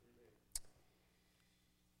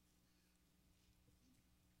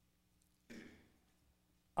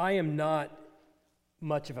I am not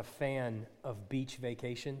much of a fan of beach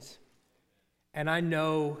vacations. And I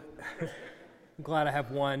know, I'm glad I have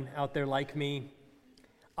one out there like me.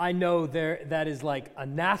 I know that is like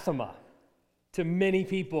anathema to many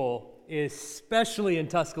people, especially in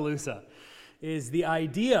Tuscaloosa, is the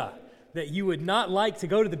idea that you would not like to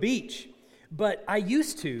go to the beach. But I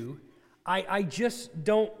used to. I just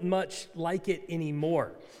don't much like it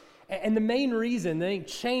anymore. And the main reason, the main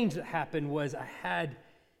change that happened was I had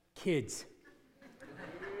kids.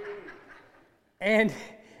 And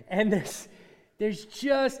there's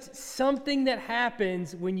just something that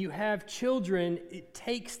happens when you have children. It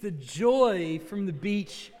takes the joy from the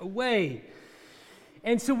beach away.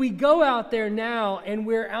 And so we go out there now, and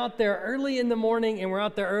we're out there early in the morning, and we're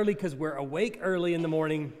out there early because we're awake early in the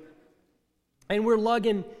morning, and we're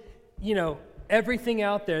lugging, everything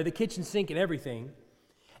out there, the kitchen sink and everything.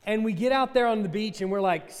 And we get out there on the beach, and we're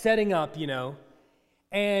like setting up,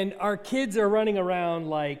 and our kids are running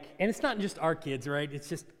around and it's not just our kids, right? It's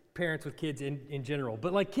just parents with kids in general.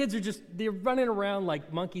 But kids they're running around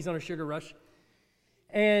like monkeys on a sugar rush.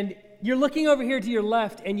 And you're looking over here to your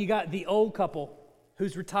left, and you got the old couple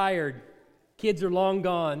who's retired. Kids are long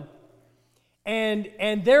gone. And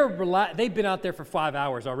they've been out there for 5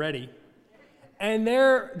 hours already. And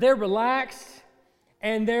they're relaxed.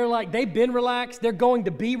 And they've been relaxed. They're going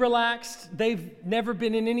to be relaxed. They've never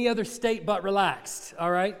been in any other state but relaxed, all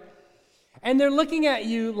right? And they're looking at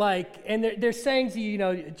you and they're saying to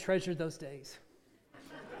you, treasure those days.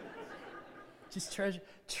 Just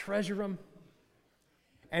treasure them.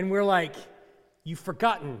 And we're like, you've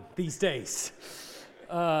forgotten these days.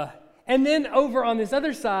 And then over on this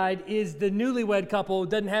other side is the newlywed couple who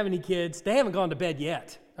doesn't have any kids. They haven't gone to bed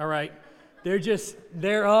yet, all right?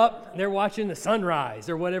 They're up, they're watching the sunrise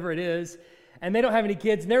or whatever it is, and they don't have any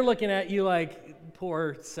kids, and they're looking at you like,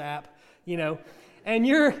 poor sap, and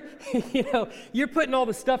you're putting all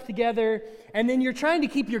the stuff together, and then you're trying to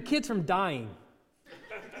keep your kids from dying.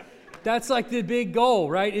 That's the big goal,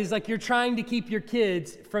 right? Is you're trying to keep your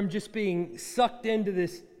kids from just being sucked into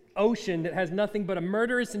this ocean that has nothing but a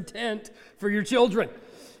murderous intent for your children.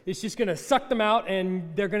 It's just going to suck them out,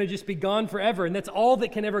 and they're going to just be gone forever. And that's all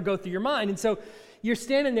that can ever go through your mind. And so you're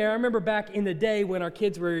standing there. I remember back in the day when our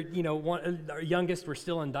kids were, our youngest were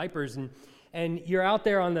still in diapers, and you're out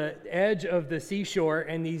there on the edge of the seashore,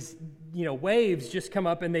 and these, waves just come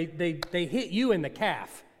up, and they hit you in the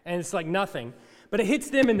calf, and it's like nothing. But it hits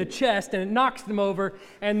them in the chest, and it knocks them over,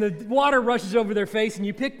 and the water rushes over their face, and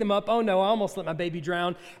you pick them up. Oh, no, I almost let my baby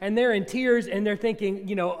drown. And they're in tears, and they're thinking,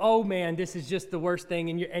 oh, man, this is just the worst thing.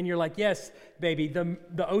 And you're like, yes, baby,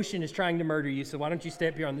 the ocean is trying to murder you, so why don't you stay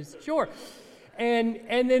up here on this shore? And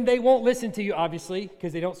then they won't listen to you, obviously,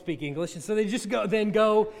 because they don't speak English. And so they just go,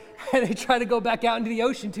 and they try to go back out into the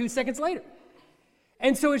ocean 2 seconds later.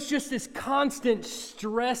 And so it's just this constant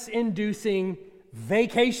stress-inducing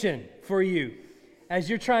vacation for you as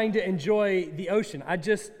you're trying to enjoy the ocean. I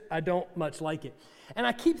don't much like it. And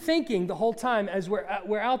I keep thinking the whole time as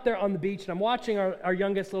we're out there on the beach and I'm watching our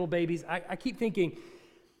youngest little babies, I keep thinking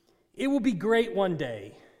it will be great one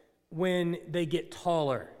day when they get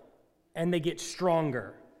taller and they get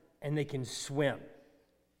stronger and they can swim.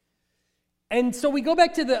 And so we go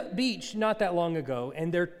back to the beach not that long ago,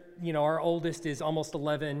 and our oldest is almost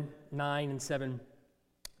 11, 9, and 7.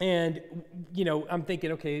 And, I'm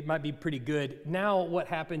thinking, okay, it might be pretty good. Now what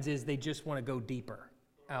happens is they just want to go deeper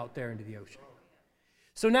out there into the ocean.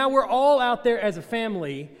 So now we're all out there as a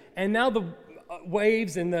family, and now the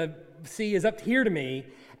waves and the sea is up here to me,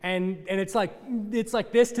 and it's like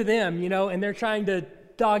this to them, and they're trying to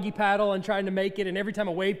doggy paddle and trying to make it, and every time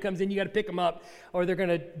a wave comes in, you got to pick them up, or they're going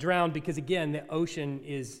to drown because, again, the ocean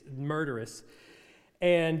is murderous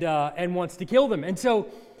and wants to kill them. And so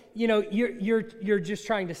you're just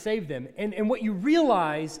trying to save them. And what you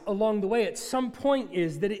realize along the way at some point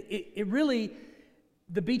is that it really,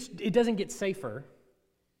 the beach, it doesn't get safer.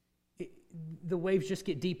 The waves just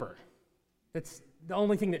get deeper. That's the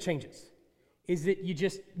only thing that changes, is that you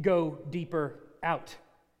just go deeper out.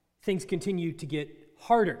 Things continue to get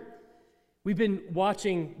harder. We've been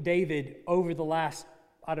watching David over the last,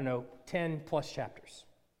 10 plus chapters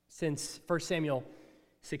since 1 Samuel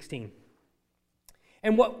 16.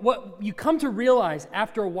 And what you come to realize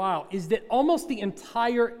after a while is that almost the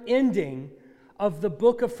entire ending of the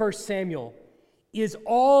book of 1 Samuel is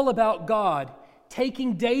all about God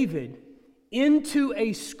taking David into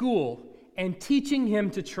a school and teaching him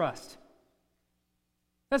to trust.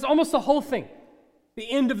 That's almost the whole thing, the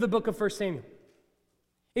end of the book of 1 Samuel.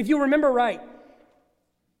 If you remember right,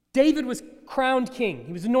 David was crowned king.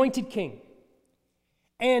 He was anointed king.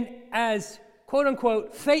 And as, quote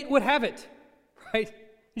unquote, fate would have it, right?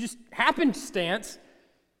 just happenstance,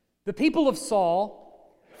 the people of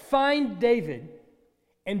Saul find David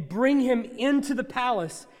and bring him into the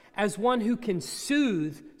palace as one who can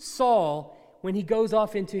soothe Saul when he goes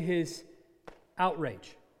off into his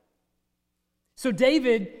outrage. So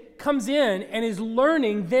David comes in and is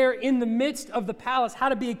learning there in the midst of the palace how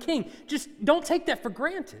to be a king. Just don't take that for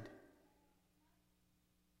granted.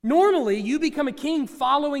 Normally, you become a king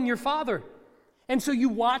following your father. And so you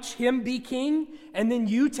watch him be king, and then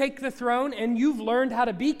you take the throne, and you've learned how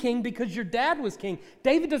to be king because your dad was king.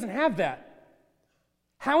 David doesn't have that.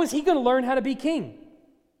 How is he going to learn how to be king?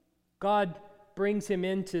 God brings him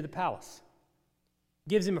into the palace,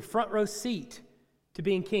 gives him a front row seat to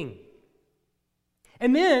being king.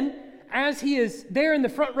 And then, as he is there in the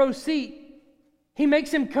front row seat, he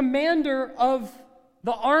makes him commander of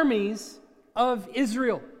the armies of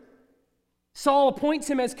Israel. Saul appoints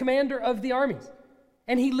him as commander of the armies,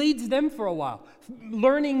 and he leads them for a while,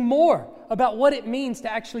 learning more about what it means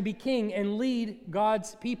to actually be king and lead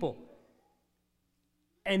God's people.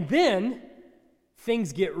 And then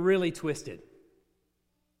things get really twisted.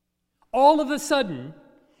 All of a sudden,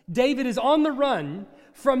 David is on the run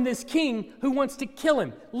from this king who wants to kill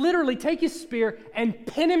him, literally take his spear and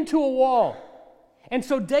pin him to a wall. And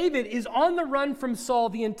so David is on the run from Saul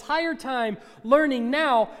the entire time, learning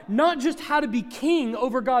now not just how to be king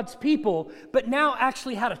over God's people, but now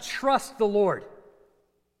actually how to trust the Lord.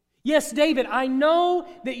 Yes, David, I know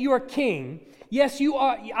that you are king. Yes, you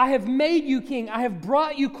are. I have made you king. I have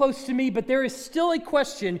brought you close to me, but there is still a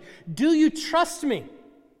question. Do you trust me?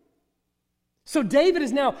 So David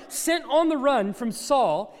is now sent on the run from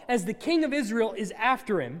Saul as the king of Israel is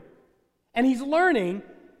after him, and he's learning,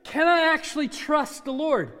 can I actually trust the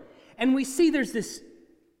Lord? And we see there's this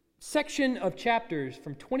section of chapters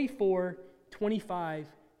from 24, 25,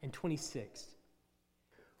 and 26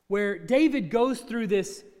 where David goes through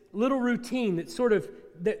this little routine that sort of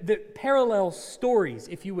that parallels stories,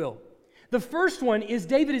 if you will. The first one is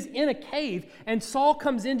David is in a cave and Saul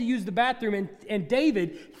comes in to use the bathroom, and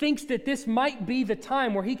David thinks that this might be the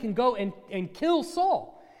time where he can go and kill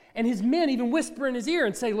Saul. And his men even whisper in his ear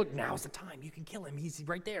and say, look, now's the time. You can kill him. He's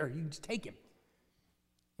right there. You can just take him.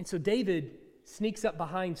 And so David sneaks up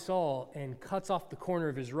behind Saul and cuts off the corner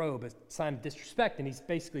of his robe, a sign of disrespect. And he's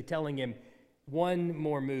basically telling him, one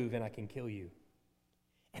more move and I can kill you.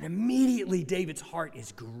 And immediately David's heart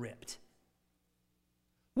is gripped.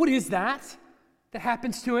 What is that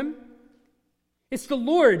happens to him? It's the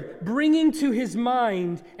Lord bringing to his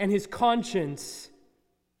mind and his conscience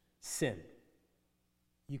sin.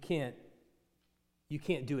 You can't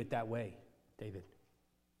do it that way, David.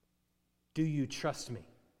 Do you trust me?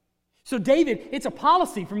 So David, it's a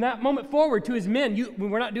policy from that moment forward to his men.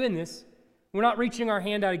 We're not doing this. We're not reaching our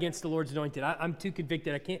hand out against the Lord's anointed. I'm too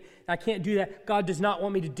convicted. I can't do that. God does not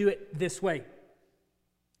want me to do it this way.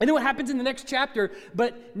 And then what happens in the next chapter?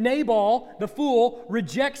 But Nabal, the fool,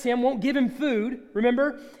 rejects him, won't give him food,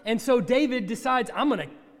 remember? And so David decides, I'm going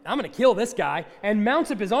to kill this guy, and mounts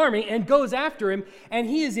up his army and goes after him, and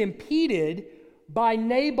he is impeded by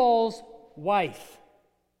Nabal's wife.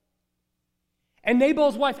 And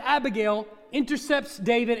Nabal's wife, Abigail, intercepts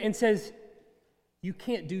David and says, you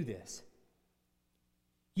can't do this.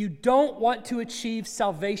 You don't want to achieve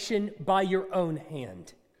salvation by your own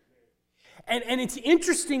hand. And it's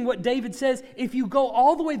interesting what David says. If you go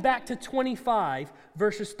all the way back to 25,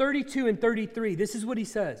 verses 32 and 33, this is what he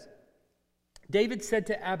says. David said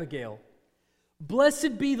to Abigail,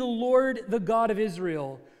 blessed be the Lord, the God of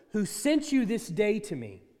Israel, who sent you this day to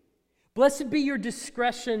me. Blessed be your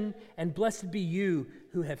discretion, and blessed be you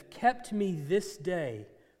who have kept me this day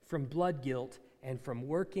from blood guilt and from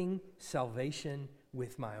working salvation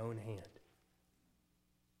with my own hand.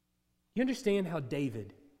 You understand how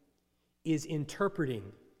David is interpreting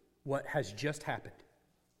what has just happened?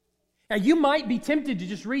 Now, you might be tempted to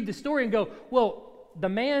just read the story and go, well, the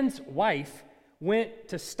man's wife went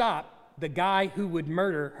to stop the guy who would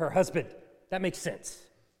murder her husband. That makes sense.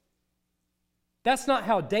 That's not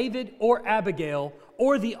how David or Abigail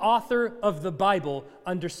or the author of the Bible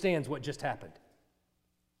understands what just happened.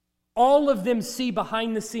 All of them see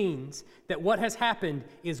behind the scenes that what has happened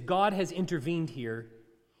is God has intervened here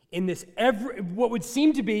in this what would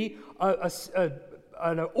seem to be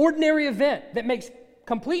an ordinary event that makes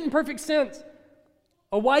complete and perfect sense.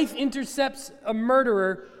 A wife intercepts a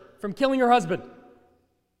murderer from killing her husband.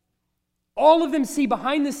 All of them see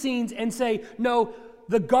behind the scenes and say, no,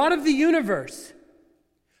 the God of the universe,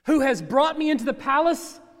 who has brought me into the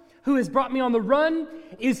palace, who has brought me on the run,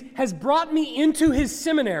 has brought me into his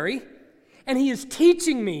seminary, and he is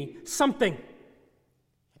teaching me something.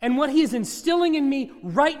 And what he is instilling in me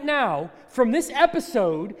right now from this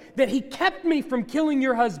episode that he kept me from killing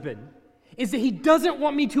your husband is that he doesn't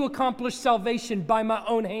want me to accomplish salvation by my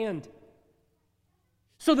own hand.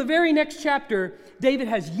 So the very next chapter, David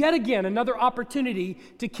has yet again another opportunity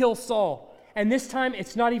to kill Saul. And this time,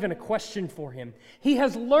 it's not even a question for him. He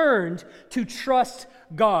has learned to trust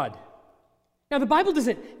God. Now, the Bible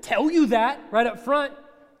doesn't tell you that right up front.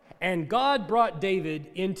 And God brought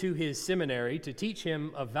David into his seminary to teach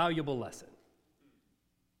him a valuable lesson.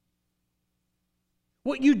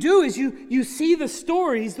 What you do is you see the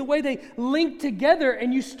stories, the way they link together,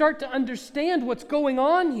 and you start to understand what's going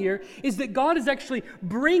on here is that God is actually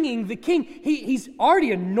bringing the king. He's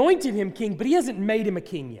already anointed him king, but he hasn't made him a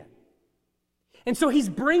king yet. And so he's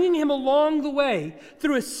bringing him along the way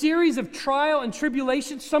through a series of trial and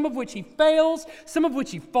tribulation, some of which he fails, some of which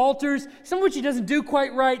he falters, some of which he doesn't do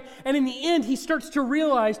quite right. And in the end, he starts to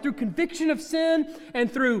realize through conviction of sin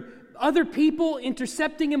and through other people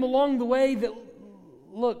intercepting him along the way that,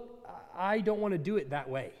 look, I don't want to do it that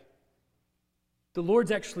way. The Lord's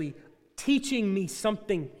actually teaching me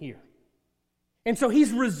something here. And so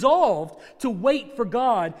he's resolved to wait for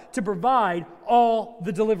God to provide all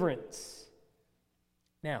the deliverance.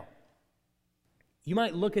 Now, you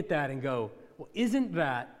might look at that and go, well, isn't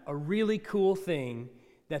that a really cool thing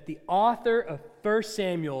that the author of 1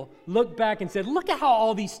 Samuel looked back and said, look at how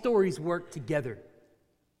all these stories work together.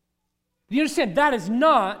 Do you understand? That is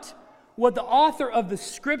not what the author of the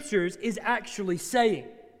Scriptures is actually saying.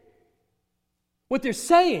 What they're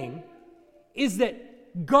saying is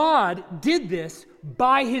that God did this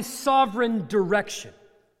by his sovereign direction.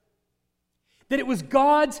 That it was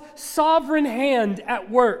God's sovereign hand at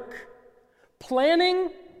work, planning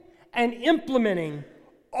and implementing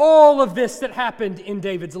all of this that happened in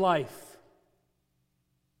David's life.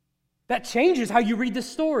 That changes how you read the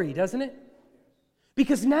story, doesn't it?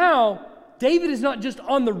 Because now, David is not just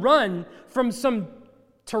on the run from some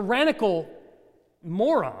tyrannical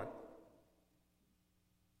moron.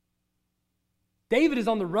 David is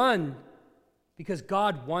on the run because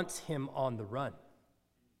God wants him on the run.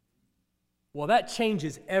 Well, that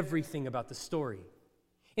changes everything about the story.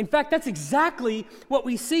 In fact, that's exactly what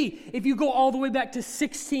we see. If you go all the way back to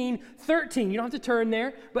 16:13, you don't have to turn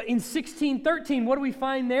there, but in 16:13, what do we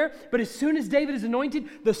find there? But as soon as David is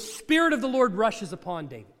anointed, the Spirit of the Lord rushes upon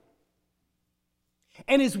David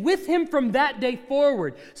and is with him from that day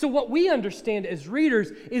forward. So what we understand as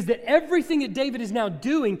readers is that everything that David is now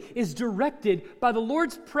doing is directed by the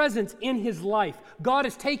Lord's presence in his life. God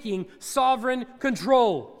is taking sovereign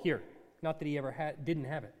control here. Not that he ever didn't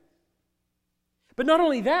have it. But not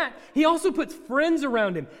only that, he also puts friends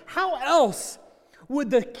around him. How else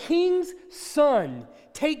would the king's son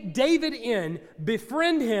take David in,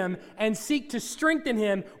 befriend him, and seek to strengthen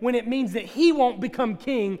him when it means that he won't become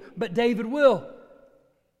king, but David will?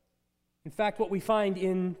 In fact, what we find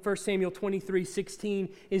in 1 Samuel 23:16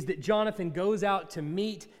 is that Jonathan goes out to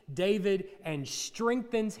meet David and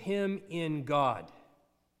strengthens him in God.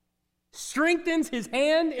 Strengthens his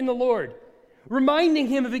hand in the Lord, reminding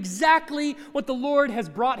him of exactly what the Lord has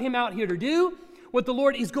brought him out here to do, what the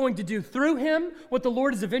Lord is going to do through him, what the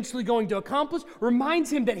Lord is eventually going to accomplish,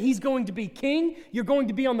 reminds him that he's going to be king, you're going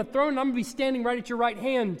to be on the throne, and I'm going to be standing right at your right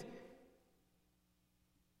hand.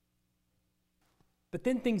 But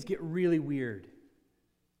then things get really weird.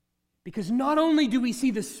 Because not only do we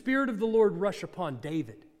see the Spirit of the Lord rush upon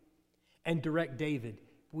David and direct David,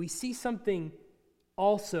 but we see something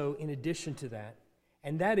also in addition to that,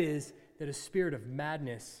 and that is that a spirit of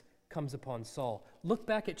madness comes upon Saul. Look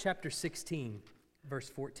back at chapter 16, verse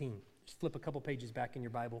 14. Just flip a couple pages back in your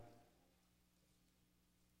Bible.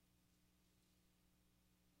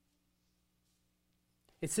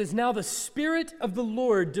 It says, "Now the Spirit of the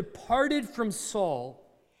Lord departed from Saul,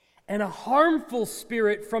 and a harmful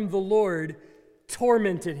spirit from the Lord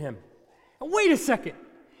tormented him." Now, wait a second.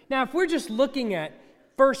 Now, if we're just looking at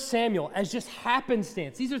 1 Samuel as just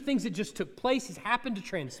happenstance, these are things that just took place, has happened to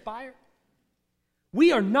transpire.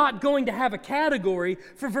 We are not going to have a category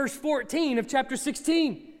for verse 14 of chapter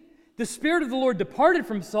 16. The Spirit of the Lord departed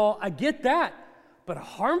from Saul, I get that, but a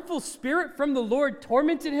harmful spirit from the Lord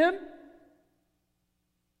tormented him?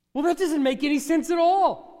 Well, that doesn't make any sense at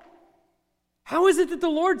all. How is it that the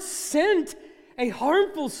Lord sent a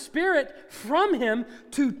harmful spirit from him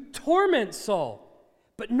to torment Saul?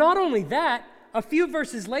 But not only that, a few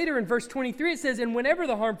verses later in verse 23, it says, "And whenever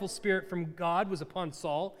the harmful spirit from God was upon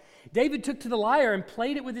Saul, David took to the lyre and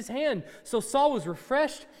played it with his hand. So Saul was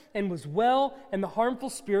refreshed and was well, and the harmful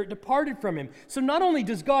spirit departed from him." So not only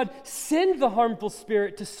does God send the harmful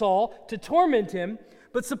spirit to Saul to torment him,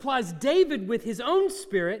 but supplies David with his own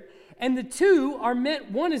Spirit, and the two are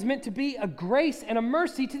meant, one is meant to be a grace and a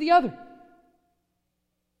mercy to the other.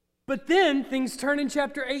 But then things turn in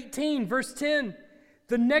chapter 18, verse 10.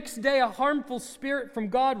 The next day a harmful spirit from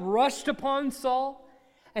God rushed upon Saul,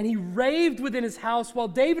 and he raved within his house while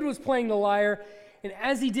David was playing the lyre. And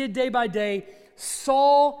as he did day by day,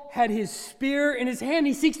 Saul had his spear in his hand.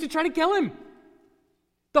 He seeks to try to kill him.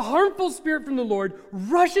 The harmful spirit from the Lord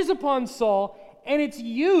rushes upon Saul, and it's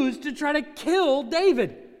used to try to kill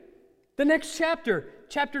David. The next chapter,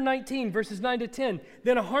 chapter 19, verses 9 to 10.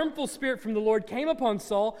 Then a harmful spirit from the Lord came upon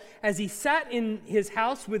Saul as he sat in his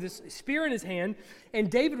house with his spear in his hand, and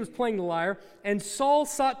David was playing the lyre, and Saul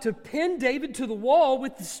sought to pin David to the wall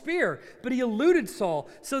with the spear, but he eluded Saul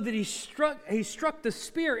so that he struck the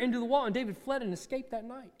spear into the wall, and David fled and escaped that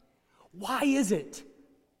night. Why is it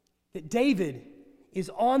that David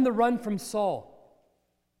is on the run from Saul?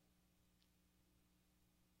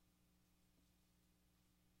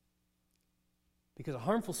 Because a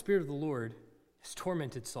harmful spirit of the Lord has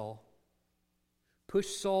tormented Saul,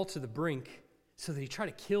 pushed Saul to the brink so that he tried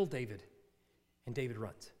to kill David, and David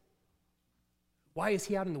runs. Why is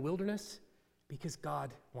he out in the wilderness? Because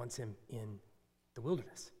God wants him in the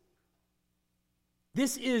wilderness.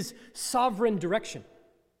 This is sovereign direction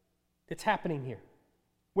that's happening here,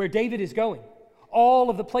 where David is going.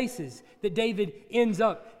 All of the places that David ends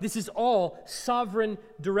up, this is all sovereign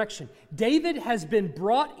direction. David has been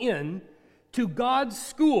brought in to God's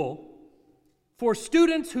school for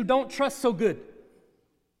students who don't trust so good.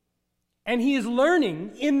 And he is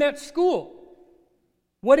learning in that school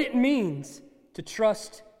what it means to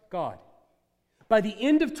trust God. By the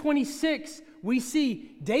end of 26, we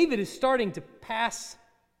see David is starting to pass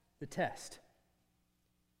the test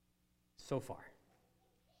so far.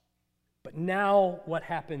 But now what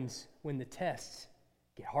happens when the tests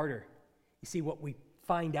get harder? You see, what we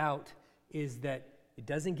find out is that it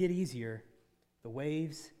doesn't get easier. The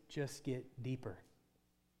waves just get deeper.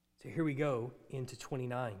 So here we go into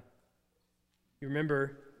 29. You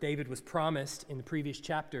remember David was promised in the previous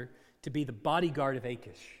chapter to be the bodyguard of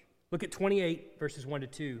Achish. Look at 28, verses 1 to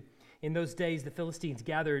 2. In those days, the Philistines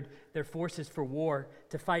gathered their forces for war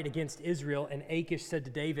to fight against Israel, and Achish said to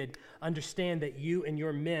David, "Understand that you and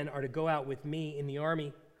your men are to go out with me in the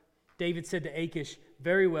army." David said to Achish,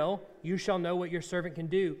 "Very well, you shall know what your servant can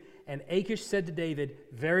do." And Achish said to David,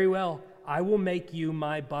 "Very well, I will make you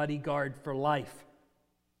my bodyguard for life."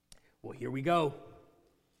 Well, here we go.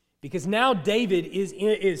 Because now David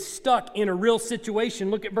is stuck in a real situation.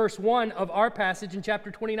 Look at verse 1 of our passage in chapter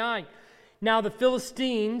 29. Now the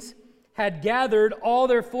Philistines had gathered all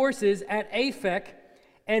their forces at Aphek,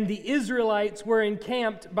 and the Israelites were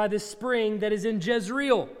encamped by the spring that is in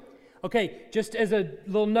Jezreel. Okay, just as a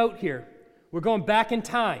little note here, we're going back in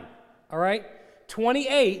time, all right?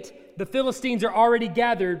 28, the Philistines are already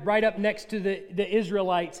gathered right up next to the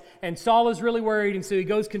Israelites, and Saul is really worried, and so he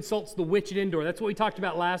goes consults the witch at Endor. That's what we talked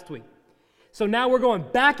about last week. So now we're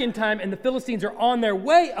going back in time, and the Philistines are on their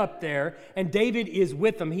way up there, and David is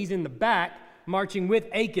with them. He's in the back, marching with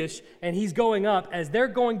Achish, and he's going up as they're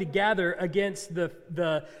going to gather against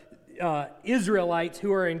the Israelites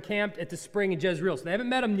who are encamped at the spring in Jezreel. So they haven't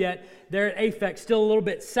met them yet. They're at Aphek, still a little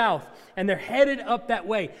bit south, and they're headed up that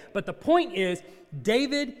way. But the point is,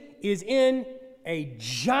 David is in a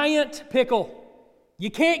giant pickle.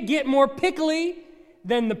 You can't get more pickly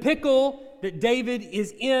than the pickle that David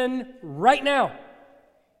is in right now,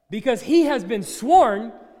 because he has been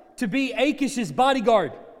sworn to be Achish's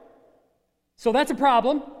bodyguard. So that's a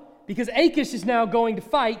problem, because Achish is now going to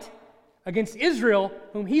fight against Israel,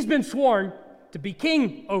 whom he's been sworn to be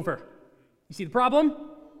king over. You see the problem?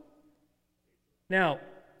 Now,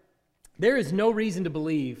 there is no reason to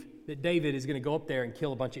believe that David is going to go up there and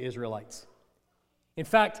kill a bunch of Israelites. In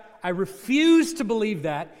fact, I refuse to believe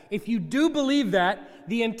that. If you do believe that,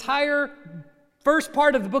 the entire first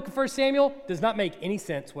part of the book of 1 Samuel does not make any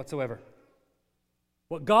sense whatsoever.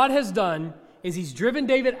 What God has done is he's driven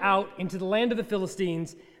David out into the land of the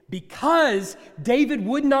Philistines because David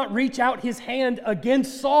would not reach out his hand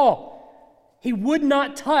against Saul. He would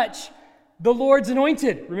not touch the Lord's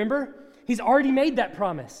anointed. Remember? He's already made that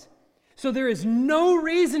promise. So there is no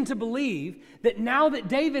reason to believe that now that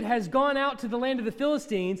David has gone out to the land of the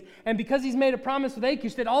Philistines, and because he's made a promise with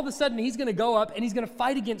Achish, that all of a sudden he's going to go up and he's going to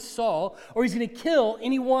fight against Saul, or he's going to kill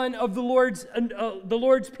any one of the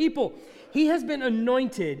Lord's people. He has been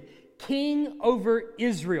anointed king over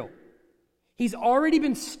Israel. He's already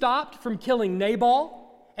been stopped from killing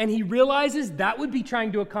Nabal, and he realizes that would be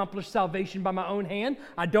trying to accomplish salvation by my own hand.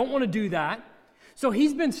 I don't want to do that. So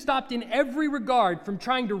he's been stopped in every regard from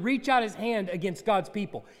trying to reach out his hand against God's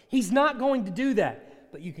people. He's not going to do that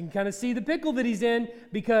but you can kind of see the pickle that he's in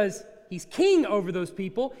because he's king over those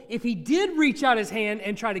people. If he did reach out his hand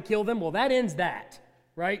and try to kill them, well, that ends that,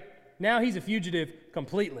 right? Now he's a fugitive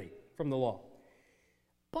completely from the law.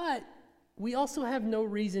 But we also have no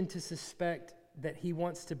reason to suspect that he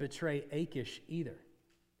wants to betray Achish either.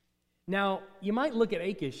 Now, you might look at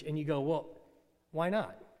Achish and you go, well, why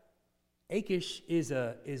not? Achish is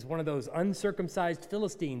one of those uncircumcised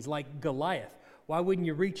Philistines like Goliath. Why wouldn't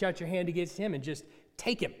you reach out your hand against him and just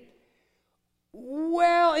take him?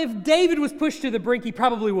 Well, if David was pushed to the brink, he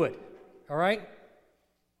probably would, all right?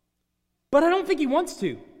 But I don't think he wants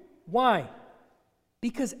to. Why?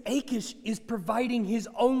 Because Achish is providing his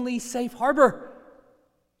only safe harbor.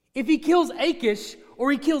 If he kills Achish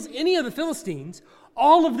or he kills any of the Philistines,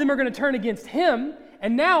 all of them are going to turn against him,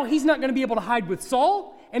 and now he's not going to be able to hide with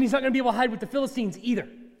Saul, and he's not going to be able to hide with the Philistines either.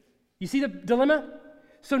 You see the dilemma?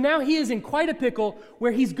 So now he is in quite a pickle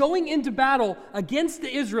where he's going into battle against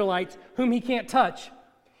the Israelites, whom he can't touch,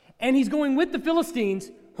 and he's going with the Philistines,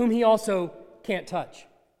 whom he also can't touch.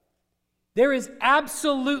 There is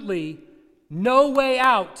absolutely no way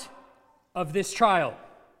out of this trial.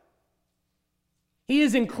 He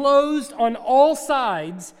is enclosed on all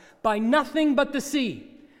sides by nothing but the sea.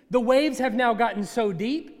 The waves have now gotten so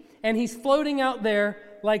deep, and he's floating out there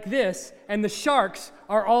like this, and the sharks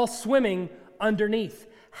are all swimming underneath.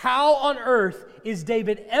 How on earth is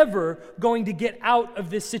David ever going to get out of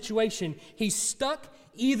this situation? He's stuck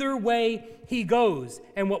either way he goes.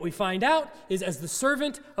 And what we find out is as the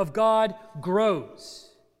servant of God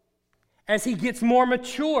grows, as he gets more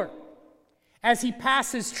mature, as he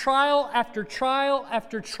passes trial after trial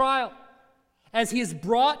after trial, as he is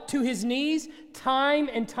brought to his knees time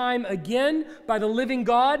and time again by the living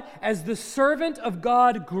God, as the servant of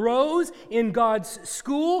God grows in God's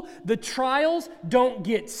school, the trials don't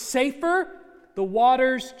get safer, the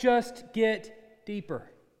waters just get deeper.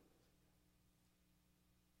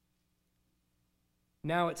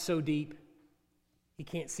 Now it's so deep, he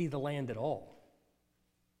can't see the land at all.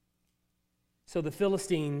 So the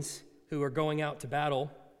Philistines, who are going out to battle,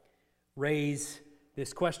 raise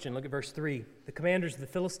this question. Look at verse 3. The commanders of the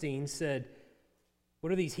Philistines said,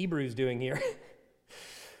 "What are these Hebrews doing here?"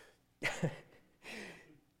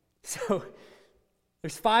 So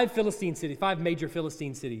there's five major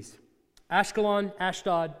Philistine cities: Ashkelon,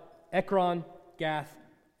 Ashdod, Ekron, Gath,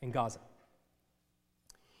 and Gaza.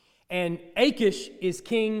 And Achish is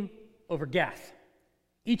king over Gath.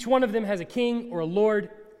 Each one of them has a king or a lord.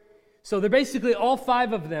 So they're basically all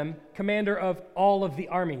five of them commander of all of the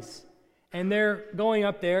armies. And they're going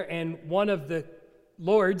up there, and one of the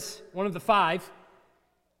lords, one of the five,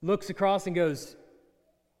 looks across and goes,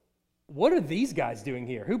 "What are these guys doing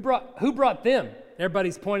here? Who brought them?"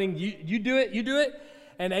 Everybody's pointing, you do it.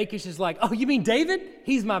 And Achish is like, "Oh, you mean David?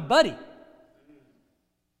 He's my buddy."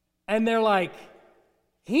 And they're like,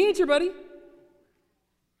 "He ain't your buddy.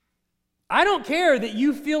 I don't care that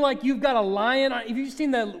you feel like you've got a lion." Have you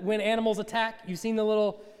seen when animals attack? You've seen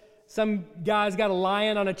some guy's got a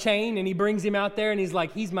lion on a chain, and he brings him out there, and he's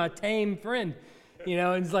like, "He's my tame friend."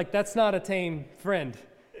 And he's like, "That's not a tame friend.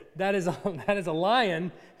 That is a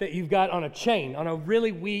lion that you've got on a chain, on a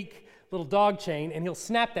really weak little dog chain, and he'll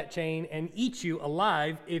snap that chain and eat you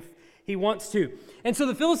alive if he wants to." And so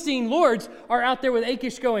the Philistine lords are out there with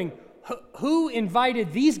Achish going, "Who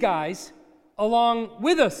invited these guys along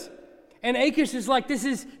with us?" And Achish is like, this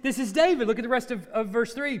is David. Look at the rest of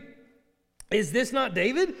verse 3. "Is this not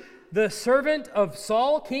David, the servant of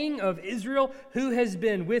Saul, king of Israel, who has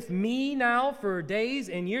been with me now for days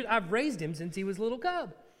and years? I've raised him since he was a little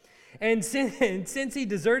cub. And since he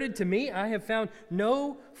deserted to me, I have found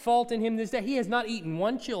no fault in him this day. He has not eaten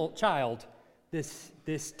one child.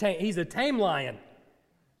 He's a tame lion.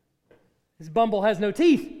 This bumble has no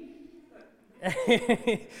teeth."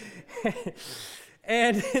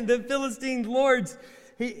 And the Philistine lords,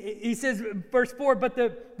 he says, verse 4, "But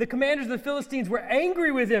the commanders of the Philistines were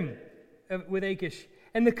angry with him," with Achish.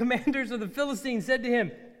 "And the commanders of the Philistines said to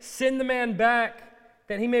him, 'Send the man back,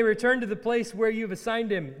 that he may return to the place where you have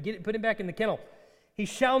assigned him. Put him back in the kennel. He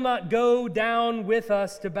shall not go down with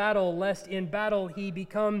us to battle, lest in battle he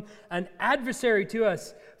become an adversary to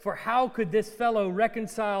us. For how could this fellow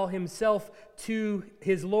reconcile himself to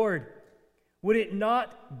his Lord? Would it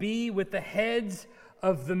not be with the heads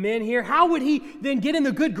of the men here?'" How would he then get in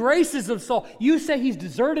the good graces of Saul? You say he's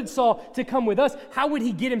deserted Saul to come with us. How would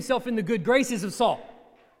he get himself in the good graces of Saul?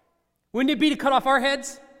 Wouldn't it be to cut off our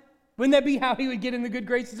heads? Wouldn't that be how he would get in the good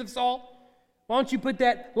graces of Saul? Why don't you put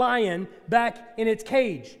that lion back in its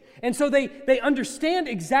cage? And so they understand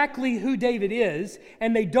exactly who David is,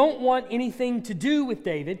 and they don't want anything to do with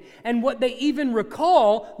David. And what they even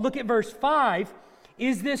recall, look at verse 5,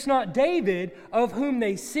 Is this not David, of whom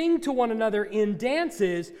they sing to one another in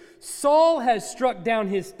dances? Saul has struck down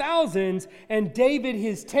his thousands, and David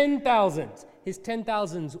his 10,000s. His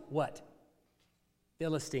 10,000s what?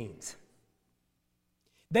 Philistines.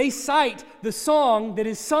 They cite the song that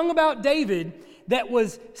is sung about David that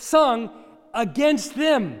was sung against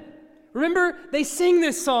them. Remember, they sing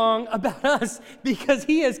this song about us because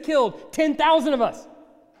he has killed 10,000 of us.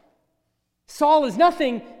 Saul is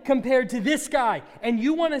nothing compared to this guy. And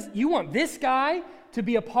you want this guy to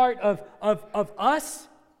be a part of us?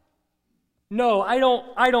 No, I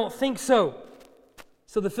don't think so.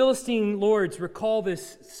 So the Philistine lords recall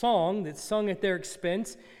this song that's sung at their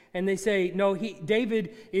expense, and they say, no,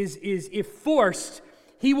 David is if forced,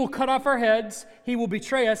 he will cut off our heads, he will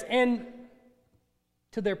betray us, and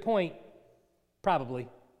to their point, probably.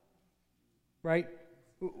 Right?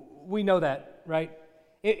 We know that, right?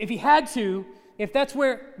 If he had to, if that's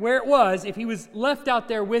where it was, if he was left out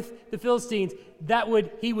there with the Philistines,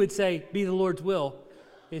 he would say, be the Lord's will,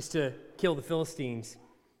 is to kill the Philistines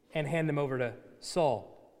and hand them over to Saul.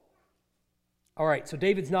 All right, so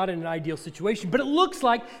David's not in an ideal situation, but it looks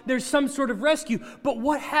like there's some sort of rescue. But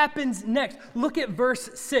what happens next? Look at verse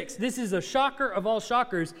 6. This is a shocker of all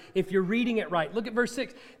shockers if you're reading it right. Look at verse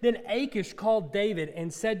 6. Then Achish called David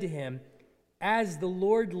and said to him, as the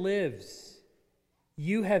Lord lives,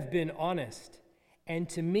 you have been honest, and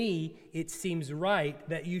to me it seems right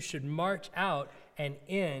that you should march out and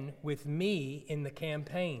in with me in the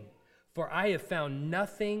campaign. For I have found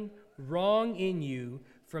nothing wrong in you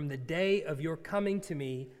from the day of your coming to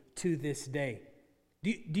me to this day.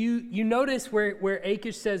 Do you notice where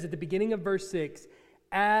Achish says at the beginning of verse 6,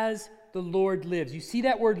 as the Lord lives? You see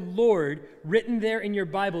that word Lord written there in your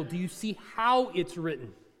Bible. Do you see how it's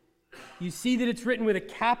written? You see that it's written with a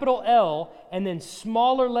capital L and then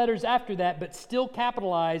smaller letters after that, but still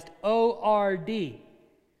capitalized O-R-D.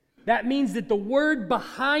 That means that the word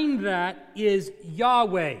behind that is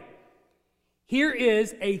Yahweh. Here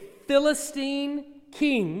is a Philistine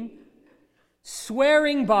king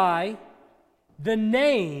swearing by the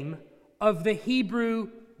name of the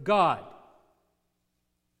Hebrew God.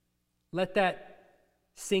 Let that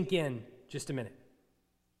sink in just a minute.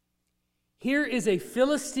 Here is a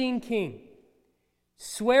Philistine king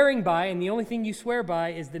swearing by, and the only thing you swear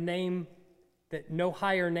by is the name that no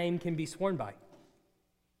higher name can be sworn by.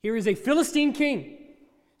 Here is a Philistine king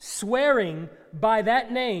swearing by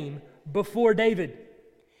that name before David.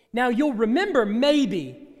 Now you'll remember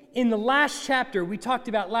maybe in the last chapter we talked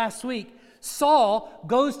about last week, Saul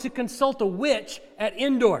goes to consult a witch at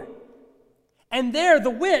Endor. And there the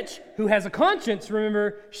witch, who has a conscience,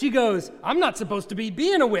 remember, she goes, I'm not supposed to be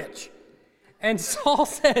being a witch. And Saul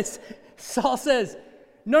says,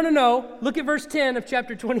 no. Look at verse 10 of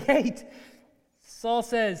chapter 28. Saul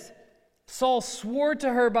says, Saul swore to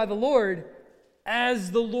her by the Lord,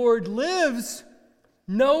 as the Lord lives,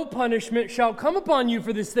 no punishment shall come upon you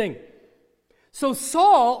for this thing. So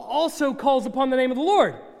Saul also calls upon the name of the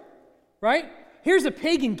Lord, right? Here's a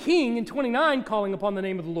pagan king in 29 calling upon the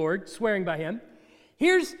name of the Lord, swearing by him.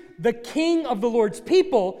 Here's the king of the Lord's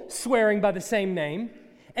people swearing by the same name.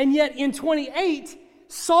 And yet in 28,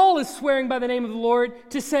 Saul is swearing by the name of the Lord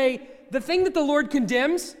to say, the thing that the Lord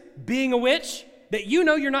condemns, being a witch, that you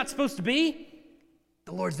know you're not supposed to be,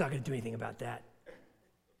 the Lord's not going to do anything about that.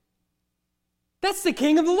 That's the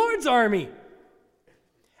king of the Lord's army.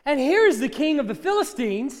 And here's the king of the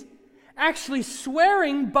Philistines actually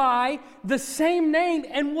swearing by the same name.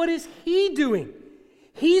 And what is he doing?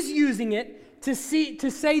 He's using it to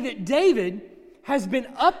say that David has been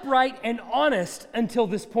upright and honest until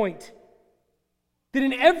this point. That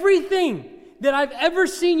in everything that I've ever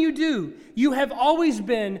seen you do, you have always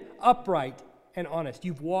been upright and honest.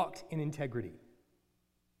 You've walked in integrity.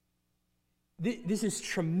 This is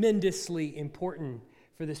tremendously important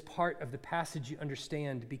for this part of the passage you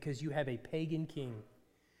understand, because you have a pagan king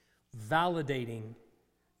validating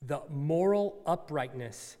the moral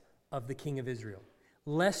uprightness of the king of Israel.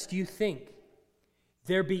 Lest you think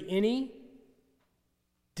there be any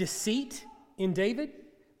deceit in David,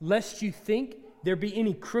 lest you think there be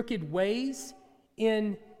any crooked ways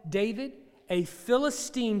in David, a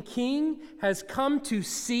Philistine king has come to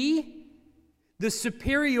see the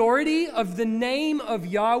superiority of the name of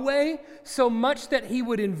Yahweh so much that he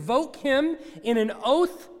would invoke him in an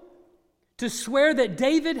oath to swear that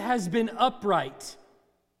David has been upright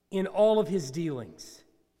in all of his dealings.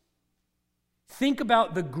 Think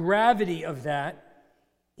about the gravity of that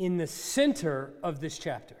in the center of this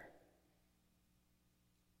chapter.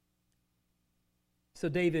 So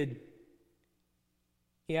he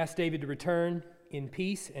asked David to return in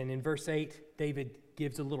peace, and in verse 8, David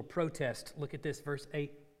gives a little protest. Look at this, verse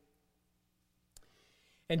 8.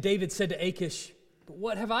 And David said to Achish, "But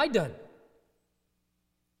what have I done?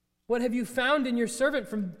 What have you found in your servant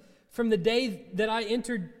from the day that I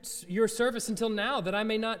entered your service until now, that I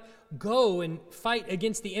may not go and fight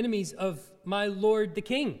against the enemies of my lord the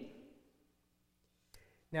king?"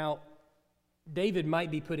 Now, David might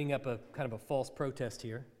be putting up a kind of a false protest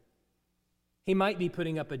here. He might be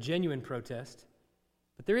putting up a genuine protest,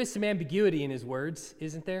 but there is some ambiguity in his words,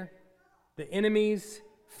 isn't there? The enemies,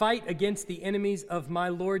 fight against the enemies of my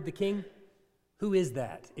lord the king. Who is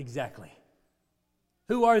that exactly?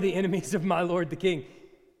 Who are the enemies of my lord the king?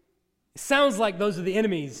 It sounds like those are the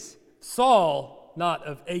enemies, Saul, not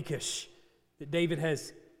of Achish. That David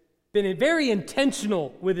has been very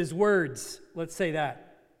intentional with his words, let's say that.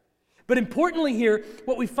 But importantly here,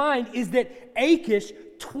 what we find is that Achish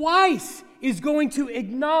twice is going to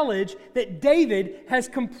acknowledge that David has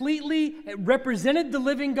completely represented the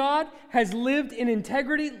living God, has lived in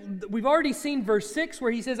integrity. We've already seen verse 6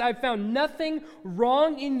 where he says, "I've found nothing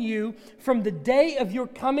wrong in you from the day of your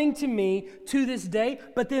coming to me to this day."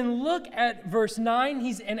 But then look at verse 9.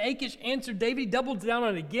 And Achish answered David. He doubled down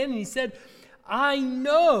on it again and he said, "I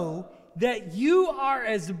know that you are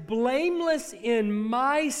as blameless in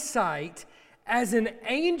my sight as an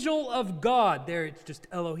angel of God." There it's just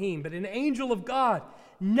Elohim, but an angel of God.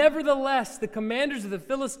 "Nevertheless, the commanders of the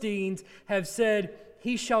Philistines have said,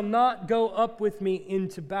 'He shall not go up with me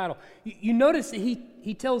into battle.'" You notice that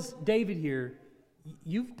he tells David here,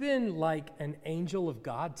 "You've been like an angel of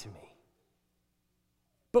God to me."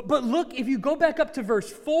 But look, if you go back up to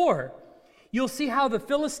verse 4, you'll see how the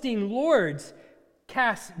Philistine lords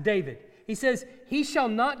cast David. He says, "He shall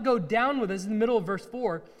not go down with us," in the middle of verse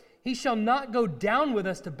 4, "He shall not go down with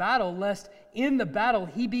us to battle, lest in the battle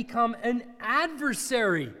he become an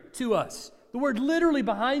adversary to us." The word literally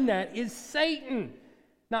behind that is Satan.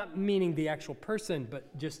 Not meaning the actual person,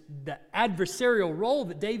 but just the adversarial role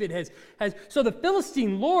that David has. So the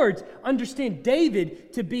Philistine lords understand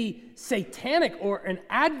David to be satanic or an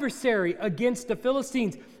adversary against the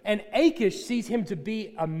Philistines. And Achish sees him to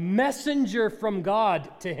be a messenger from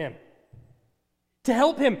God to him. To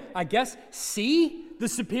help him, I guess, see the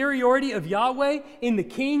superiority of Yahweh in the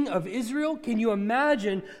king of Israel. Can you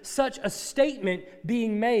imagine such a statement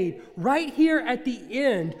being made right here at the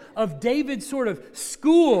end of David's sort of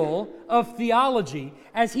school of theology,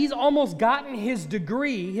 as he's almost gotten his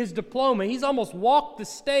degree, his diploma, he's almost walked the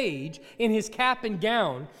stage in his cap and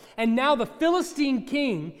gown, and now the Philistine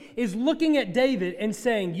king is looking at David and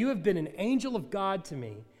saying, "You have been an angel of God to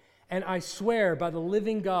me, and I swear by the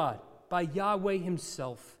living God, by Yahweh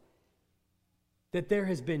himself, that there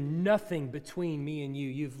has been nothing between me and you.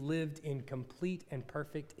 You've lived in complete and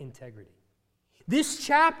perfect integrity." This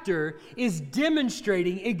chapter is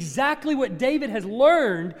demonstrating exactly what David has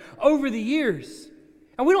learned over the years.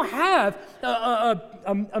 And we don't have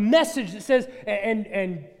a message that says,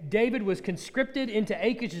 and David was conscripted into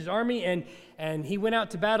Achish's army, and he went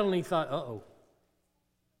out to battle and he thought,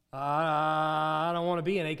 I don't want to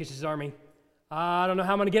be in Achish's army. I don't know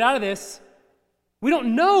how I'm going to get out of this. We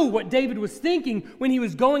don't know what David was thinking when he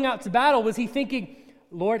was going out to battle. Was he thinking,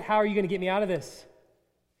 "Lord, how are you going to get me out of this?"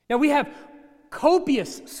 Now we have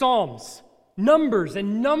copious psalms, numbers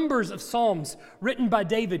and numbers of psalms written by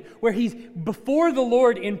David where he's before the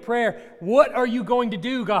Lord in prayer. What are you going to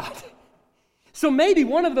do, God? So maybe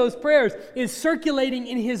one of those prayers is circulating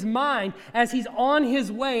in his mind as he's on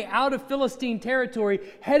his way out of Philistine territory,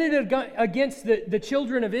 headed against the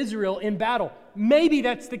children of Israel in battle. Maybe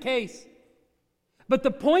that's the case. But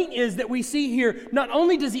the point is that we see here, not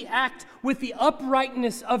only does he act with the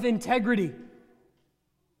uprightness of integrity,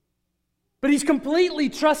 but he's completely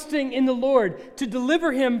trusting in the Lord to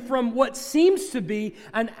deliver him from what seems to be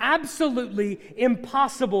an absolutely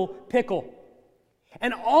impossible pickle.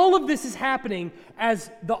 And all of this is happening as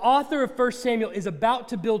the author of 1 Samuel is about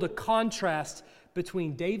to build a contrast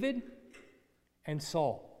between David and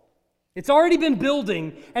Saul. It's already been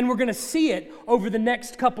building, and we're going to see it over the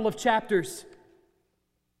next couple of chapters.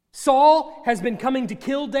 Saul has been coming to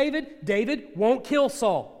kill David. David won't kill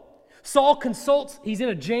Saul. Saul consults. He's in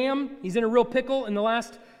a jam. He's in a real pickle in the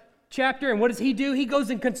last chapter. And what does he do? He goes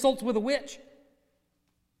and consults with a witch.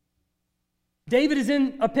 David is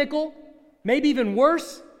in a pickle, maybe even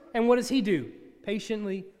worse. And what does he do?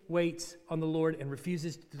 Patiently waits on the Lord and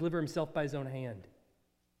refuses to deliver himself by his own hand.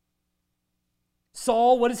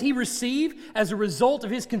 Saul, what does he receive as a result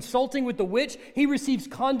of his consulting with the witch? He receives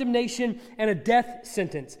condemnation and a death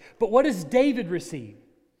sentence. But what does David receive?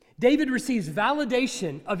 David receives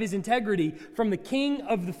validation of his integrity from the king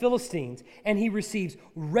of the Philistines, and he receives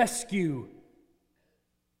rescue.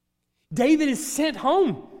 David is sent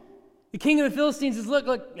home. The king of the Philistines says,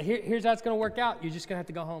 look, here's how it's going to work out. You're just going to have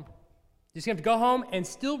to go home. You're just going to have to go home and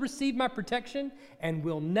still receive my protection, and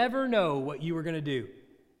we'll never know what you were going to do.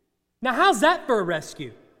 Now, how's that for a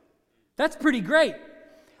rescue? That's pretty great.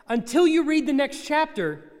 Until you read the next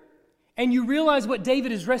chapter and you realize what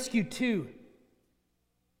David is rescued to.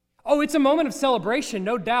 Oh, it's a moment of celebration,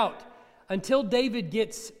 no doubt, until David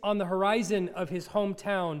gets on the horizon of his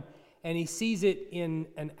hometown and he sees it in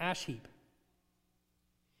an ash heap.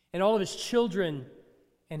 And all of his children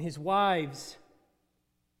and his wives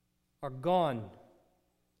are gone.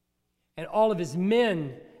 And all of his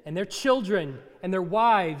men and their children and their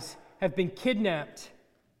wives have been kidnapped.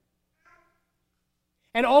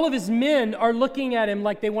 And all of his men are looking at him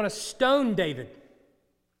like they want to stone David.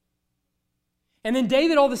 And then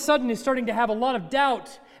David all of a sudden is starting to have a lot of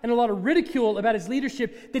doubt and a lot of ridicule about his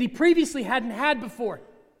leadership that he previously hadn't had before.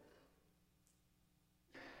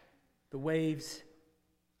 The waves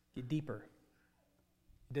get deeper.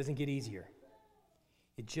 It doesn't get easier.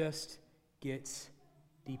 It just gets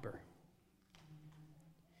deeper.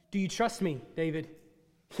 Do you trust me, David?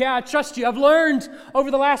 Yeah, I trust you. I've learned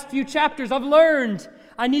over the last few chapters. I've learned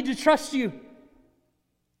I need to trust you.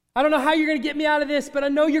 I don't know how you're going to get me out of this, but I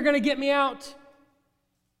know you're going to get me out.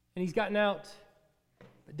 And he's gotten out.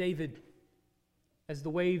 But David, as the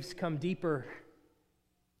waves come deeper,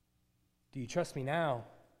 do you trust me now?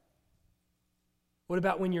 What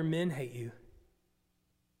about when your men hate you?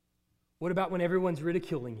 What about when everyone's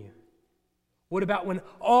ridiculing you? What about when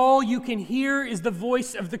all you can hear is the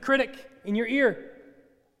voice of the critic in your ear?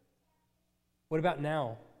 What about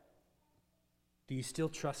now? Do you still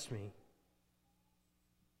trust me?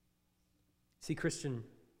 See, Christian,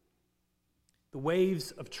 the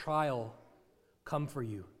waves of trial come for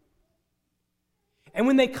you. And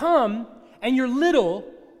when they come and you're little,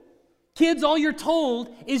 kids, all you're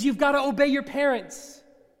told is you've got to obey your parents.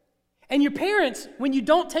 And your parents, when you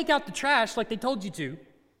don't take out the trash like they told you to,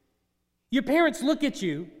 your parents look at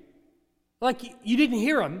you like you didn't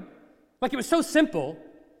hear them, like it was so simple.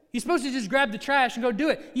 You're supposed to just grab the trash and go do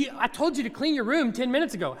it. I told you to clean your room 10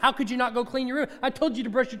 minutes ago. How could you not go clean your room? I told you to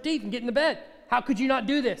brush your teeth and get in the bed. How could you not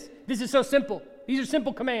do this? This is so simple. These are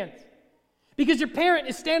simple commands. Because your parent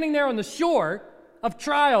is standing there on the shore of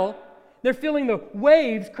trial. They're feeling the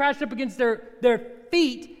waves crash up against their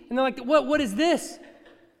feet. And they're like, what is this?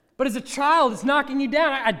 But as a child, it's knocking you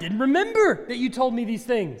down. I didn't remember that you told me these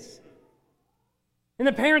things. And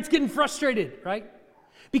the parent's getting frustrated, right?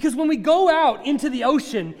 Because when we go out into the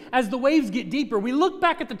ocean, as the waves get deeper, we look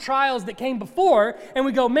back at the trials that came before, and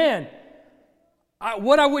we go, man,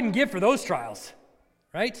 what I wouldn't give for those trials,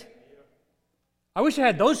 right? I wish I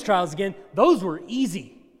had those trials again. Those were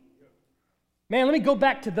easy. Man, let me go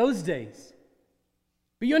back to those days.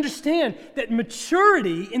 But you understand that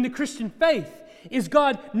maturity in the Christian faith is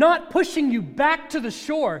God not pushing you back to the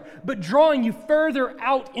shore, but drawing you further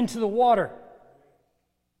out into the water.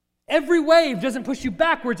 Every wave doesn't push you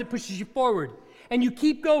backwards, it pushes you forward. And you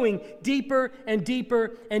keep going deeper and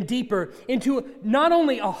deeper and deeper into not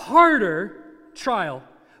only a harder trial,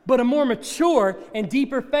 but a more mature and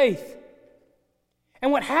deeper faith.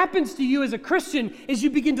 And what happens to you as a Christian is you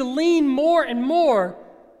begin to lean more and more,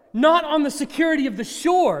 not on the security of the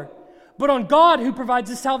shore, but on God who provides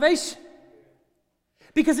the salvation.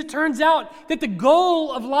 Because it turns out that the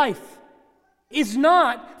goal of life is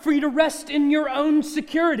not for you to rest in your own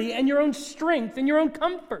security and your own strength and your own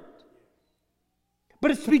comfort.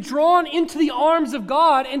 But it's to be drawn into the arms of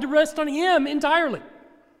God and to rest on Him entirely.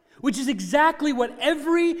 Which is exactly what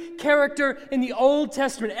every character in the Old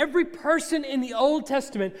Testament, every person in the Old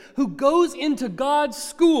Testament who goes into God's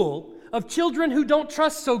school of children who don't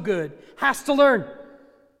trust so good has to learn.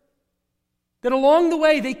 That along the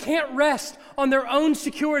way they can't rest on their own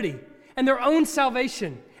security and their own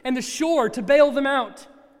salvation and the shore to bail them out.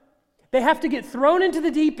 They have to get thrown into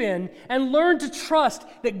the deep end and learn to trust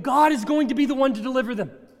that God is going to be the one to deliver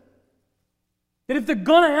them. That if they're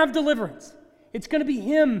going to have deliverance, it's going to be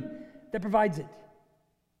Him that provides it.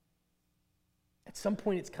 At some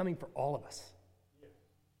point, it's coming for all of us.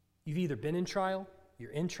 You've either been in trial,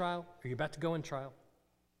 you're in trial, or you're about to go in trial.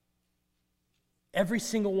 Every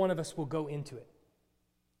single one of us will go into it.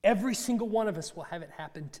 Every single one of us will have it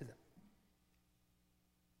happen to them.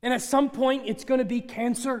 And at some point, it's going to be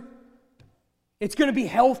cancer. It's going to be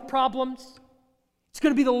health problems. It's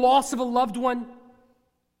going to be the loss of a loved one.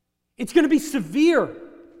 It's going to be severe.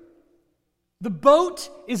 The boat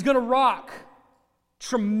is going to rock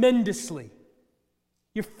tremendously.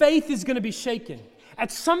 Your faith is going to be shaken.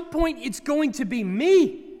 At some point, it's going to be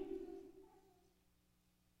me.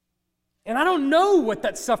 And I don't know what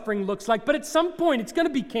that suffering looks like, but at some point it's going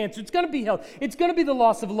to be cancer, it's going to be health, it's going to be the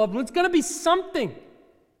loss of a loved one, it's going to be something.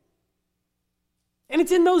 And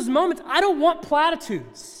it's in those moments, I don't want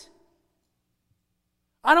platitudes.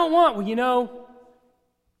 I don't want,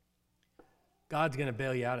 God's going to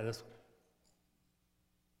bail you out of this one.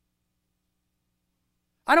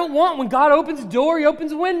 I don't want when God opens a door, He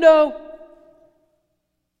opens a window.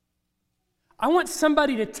 I want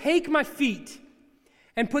somebody to take my feet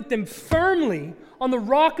and put them firmly on the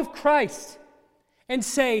rock of Christ and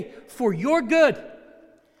say, for your good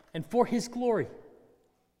and for His glory.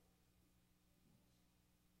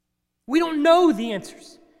 We don't know the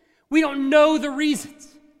answers. We don't know the reasons.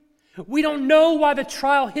 We don't know why the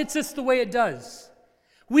trial hits us the way it does.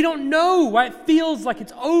 We don't know why it feels like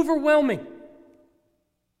it's overwhelming.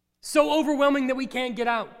 So overwhelming that we can't get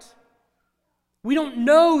out. We don't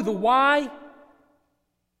know the why,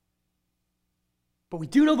 but we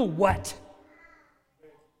do know the what.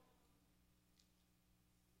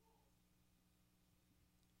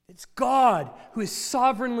 It's God who has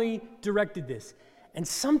sovereignly directed this. And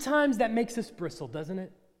sometimes that makes us bristle, doesn't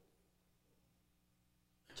it?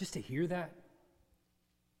 Just to hear that.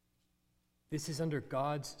 This is under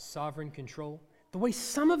God's sovereign control. The way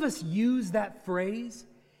some of us use that phrase,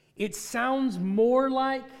 it sounds more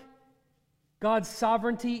like God's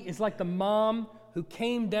sovereignty is like the mom who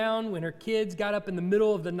came down when her kids got up in the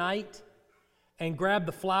middle of the night and grabbed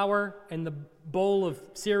the flour and the bowl of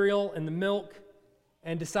cereal and the milk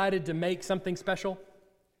and decided to make something special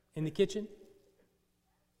in the kitchen.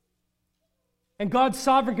 And God's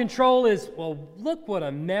sovereign control is, well, look what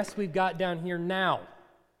a mess we've got down here now.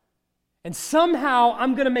 And somehow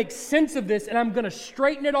I'm going to make sense of this and I'm going to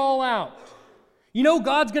straighten it all out.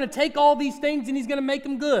 God's going to take all these things and He's going to make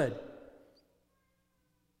them good.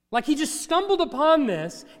 Like He just stumbled upon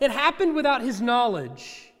this. It happened without His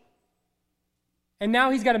knowledge. And now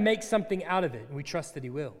He's got to make something out of it, and we trust that He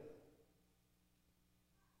will.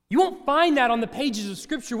 You won't find that on the pages of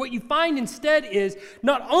Scripture. What you find instead is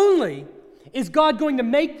not only is God going to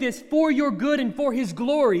make this for your good and for His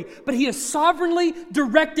glory, but He has sovereignly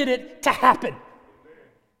directed it to happen.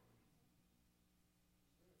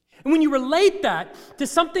 And when you relate that to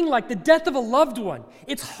something like the death of a loved one,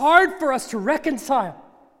 it's hard for us to reconcile.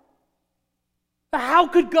 How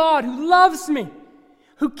could God, who loves me,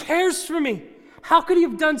 who cares for me, how could He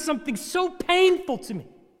have done something so painful to me?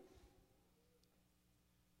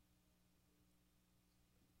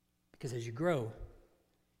 Because as you grow,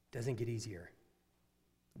 it doesn't get easier.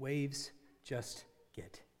 Waves just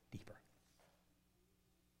get deeper.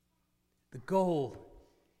 The goal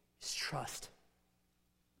is trust.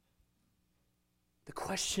 The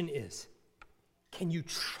question is, can you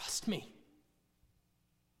trust me?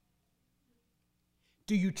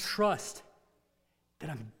 Do you trust that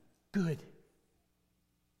I'm good?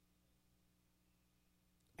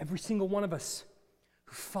 Every single one of us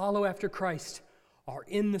who follow after Christ are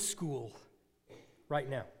in the school right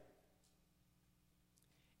now.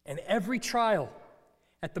 And every trial,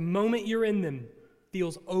 at the moment you're in them,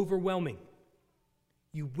 feels overwhelming.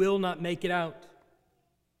 You will not make it out.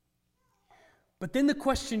 But then the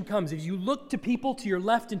question comes, if you look to people to your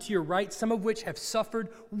left and to your right, some of which have suffered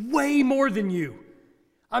way more than you.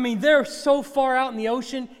 I mean, they're so far out in the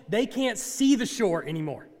ocean, they can't see the shore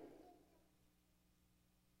anymore.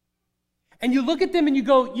 And you look at them and you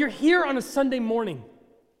go, you're here on a Sunday morning.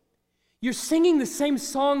 You're singing the same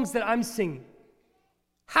songs that I'm singing.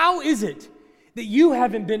 How is it that you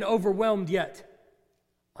haven't been overwhelmed yet?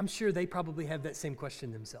 I'm sure they probably have that same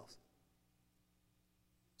question themselves.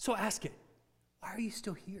 So ask it. Why are you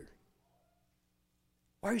still here?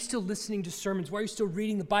 Why are you still listening to sermons? Why are you still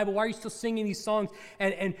reading the Bible? Why are you still singing these songs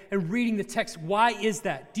and reading the text? Why is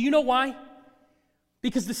that? Do you know why?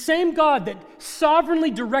 Because the same God that sovereignly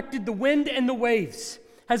directed the wind and the waves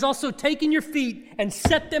has also taken your feet and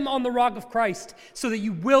set them on the rock of Christ so that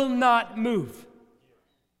you will not move.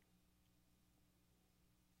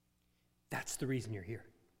 That's the reason you're here.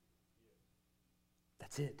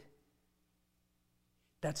 That's it.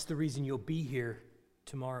 That's the reason you'll be here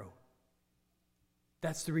tomorrow.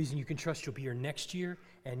 That's the reason you can trust you'll be here next year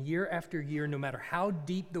and year after year, no matter how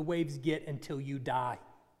deep the waves get until you die.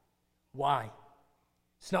 Why?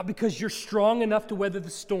 It's not because you're strong enough to weather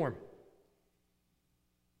the storm.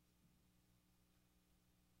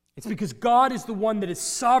 It's because God is the one that is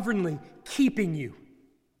sovereignly keeping you,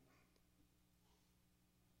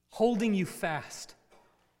 holding you fast.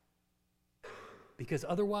 Because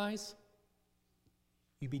otherwise,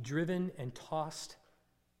 you'd be driven and tossed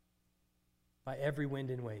by every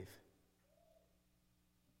wind and wave.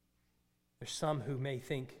 There's some who may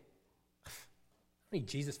think, I don't need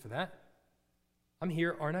Jesus for that. I'm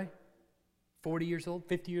here, aren't I? 40 years old,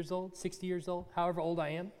 50 years old, 60 years old, however old I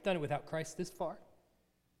am. Done it without Christ this far.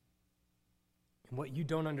 And what you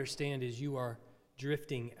don't understand is you are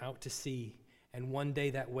drifting out to sea, and one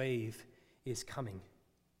day that wave is coming.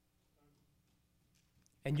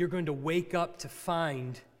 And you're going to wake up to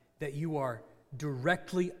find that you are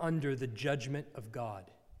directly under the judgment of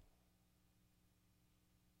God.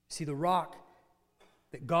 See, the rock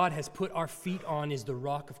that God has put our feet on is the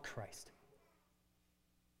rock of Christ.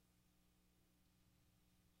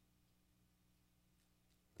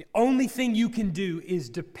 The only thing you can do is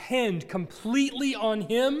depend completely on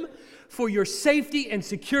Him for your safety and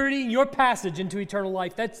security and your passage into eternal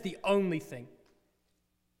life. That's the only thing.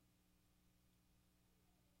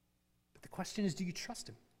 But the question is, do you trust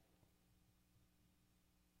Him?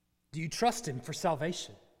 Do you trust Him for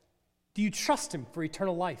salvation? Do you trust Him for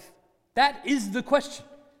eternal life? That is the question.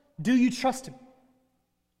 Do you trust Him?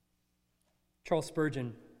 Charles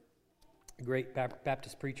Spurgeon, a great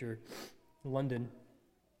Baptist preacher in London,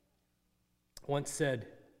 once said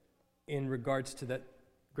in regards to that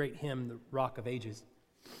great hymn, The Rock of Ages,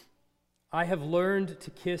 "I have learned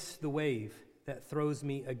to kiss the wave that throws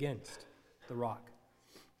me against the rock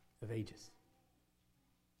of ages."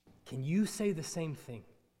 Can you say the same thing?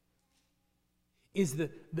 Is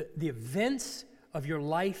the events of your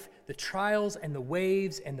life, the trials and the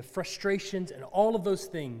waves and the frustrations and all of those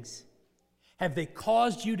things, have they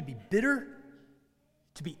caused you to be bitter,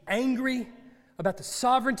 to be angry about the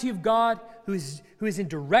sovereignty of God who is in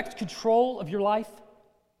direct control of your life?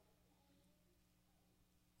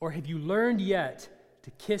 Or have you learned yet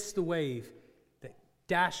to kiss the wave that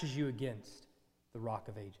dashes you against the rock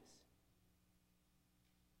of ages?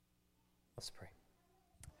 Let's pray.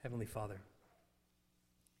 Heavenly Father,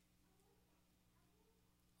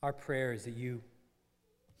 our prayer is that you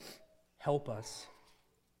help us.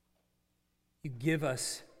 You give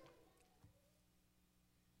us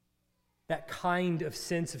that kind of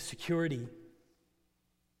sense of security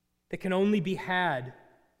that can only be had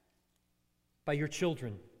by your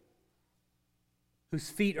children, whose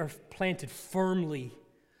feet are planted firmly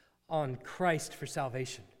on Christ for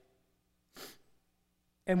salvation.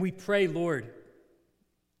 And we pray, Lord,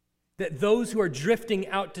 that those who are drifting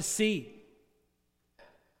out to sea,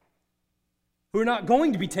 who are not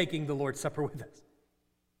going to be taking the Lord's Supper with us,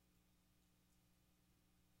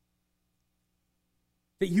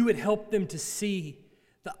 that you would help them to see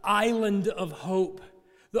the island of hope,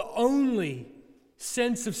 the only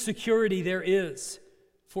sense of security there is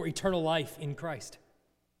for eternal life in Christ.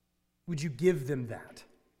 Would you give them that?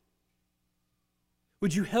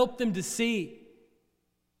 Would you help them to see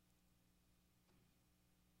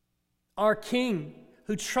our King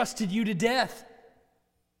who trusted you to death,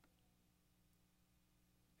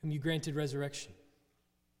 whom you granted resurrection,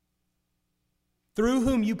 through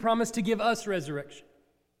whom you promised to give us resurrection?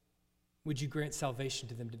 Would you grant salvation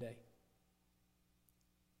to them today?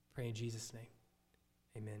 Pray in Jesus' name.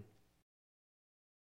 Amen.